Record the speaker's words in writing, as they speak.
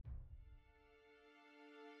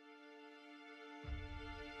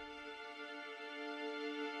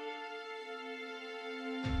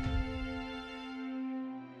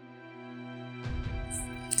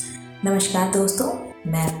नमस्कार दोस्तों,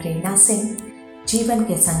 मैं प्रेरणा सिंह जीवन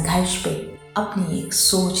के संघर्ष पे अपनी एक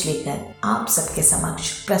सोच लेकर आप सबके समक्ष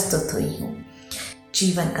प्रस्तुत हुई हूँ।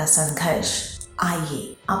 जीवन का संघर्ष, आइए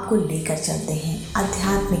आपको लेकर चलते हैं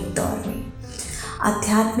आध्यात्मिक दौर में।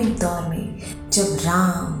 आध्यात्मिक दौर में जब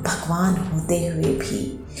राम भगवान होते हुए भी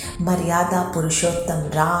मर्यादा पुरुषोत्तम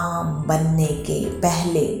राम बनने के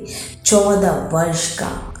पहले 14 वर्ष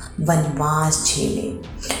का वनवास झेले,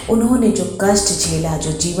 उन्होंने जो कष्ट झेला,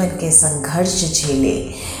 जो जीवन के संघर्ष झेले,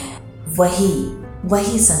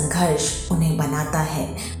 वही संघर्ष उन्हें बनाता है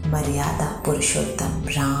मर्यादा पुरुषोत्तम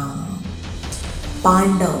राम।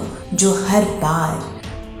 पांडव जो हर बार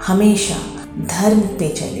हमेशा धर्म पे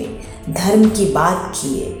चले, धर्म की बात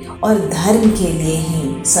किए और धर्म के लिए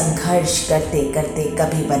ही संघर्ष करते करते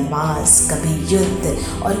कभी वनवास, कभी युद्ध,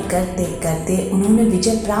 और करते करते उन्होंने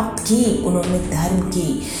विजय प्राप्त की, उन्होंने धर्म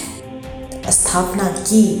की स्थापना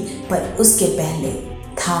की। पर उसके पहले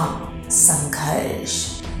था संघर्ष,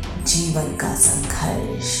 जीवन का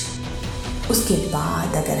संघर्ष। उसके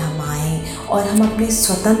बाद अगर हम आए और हम अपनी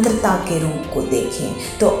स्वतंत्रता के रूप को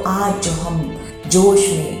देखें तो आज जो हम जोश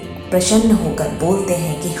में प्रसन्न होकर बोलते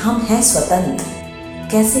हैं कि हम हैं स्वतंत्र,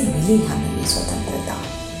 कैसे मिली हमें ये स्वतंत्रता?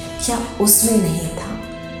 क्या उसमें नहीं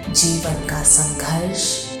था जीवन का संघर्ष?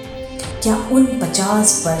 क्या उन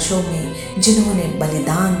 50 वर्षों में जिन्होंने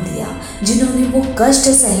बलिदान दिया, जिन्होंने वो कष्ट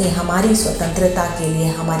सहे हमारी स्वतंत्रता के लिए,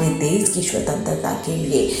 हमारे देश की स्वतंत्रता के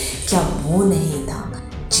लिए, क्या वो नहीं था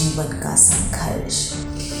जीवन का संघर्ष?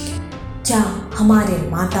 क्या हमारे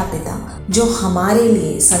माता पिता जो हमारे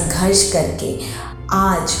लिए संघर्ष करके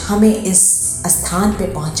आज हमें इस स्थान पे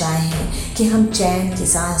पहुंचाए हैं कि हम चैन की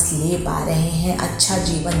सांस ले पा रहे हैं, अच्छा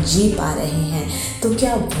जीवन जी पा रहे हैं, तो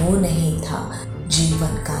क्या वो नहीं था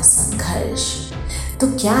जीवन का संघर्ष? तो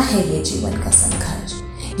क्या है ये जीवन का संघर्ष?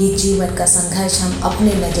 ये जीवन का संघर्ष हम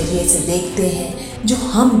अपने नज़रिए से देखते हैं, जो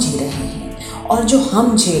हम जी रहे हैं और जो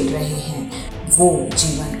हम झेल रहे हैं, वो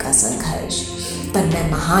जीवन का संघर्ष। पर मैं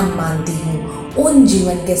महान मानती हूँ उन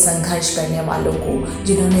जीवन के संघर्ष करने वालों को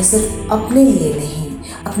जिन्होंने सिर्फ अपने लिए नहीं,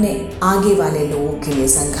 अपने आगे वाले लोगों के लिए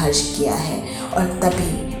संघर्ष किया है, और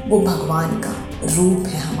तभी वो भगवान का रूप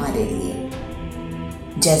है हमारे लिए।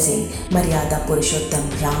 जैसे मर्यादा पुरुषोत्तम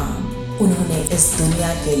राम, उन्होंने इस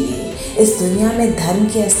दुनिया के लिए, इस दुनिया में धर्म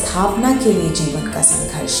की स्थापना के लिए जीवन का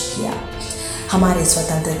संघर्ष किया। हमारे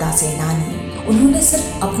स्वतंत्रता सेनानी, उन्होंने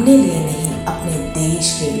सिर्फ अपने लिए नहीं, अपने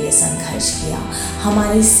देश के लिए संघर्ष किया।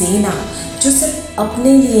 हमारी सेना जो सिर्फ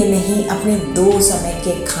अपने लिए नहीं, अपने 2 समय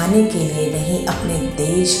के खाने के लिए नहीं, अपने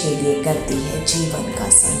देश के लिए करती है जीवन का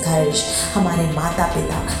संघर्ष। हमारे माता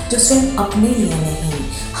पिता जो स्वयं अपने लिए नहीं,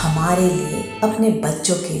 हमारे लिए, अपने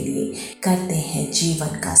बच्चों के लिए करते हैं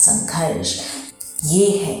जीवन का संघर्ष। ये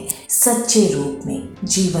है सच्चे रूप में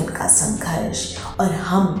जीवन का संघर्ष। और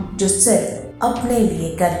हम जो सिर्फ अपने लिए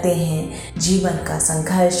करते हैं जीवन का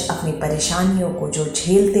संघर्ष, अपनी परेशानियों को जो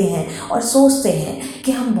झेलते हैं और सोचते हैं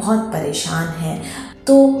कि हम बहुत परेशान हैं,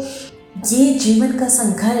 तो ये जीवन का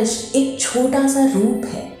संघर्ष एक छोटा सा रूप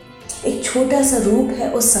है, एक छोटा सा रूप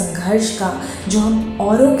है उस संघर्ष का जो हम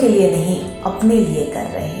औरों के लिए नहीं, अपने लिए कर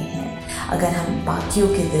रहे हैं। अगर हम बाकियों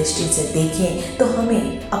की दृष्टि से देखें तो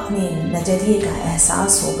हमें अपने नज़रिए का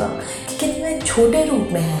एहसास होगा कि कितने छोटे रूप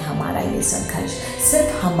में है हमारा ये संघर्ष,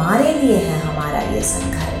 सिर्फ हमारे लिए है हमारा ये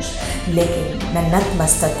संघर्ष। लेकिन मैं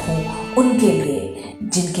नतमस्तक हूँ उनके लिए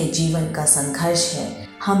जिनके जीवन का संघर्ष है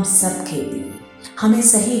हम सब के लिए, हमें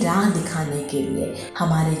सही राह दिखाने के लिए,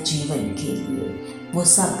 हमारे जीवन के लिए। वो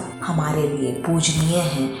सब हमारे लिए पूजनीय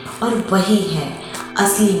हैं और वही है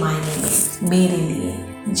असली मायने में मेरे लिए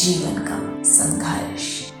जीवन का संघर्ष।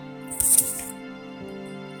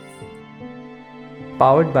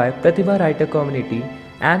 Powered by Pratibha Writer Community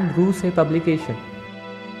and Brew से Publication।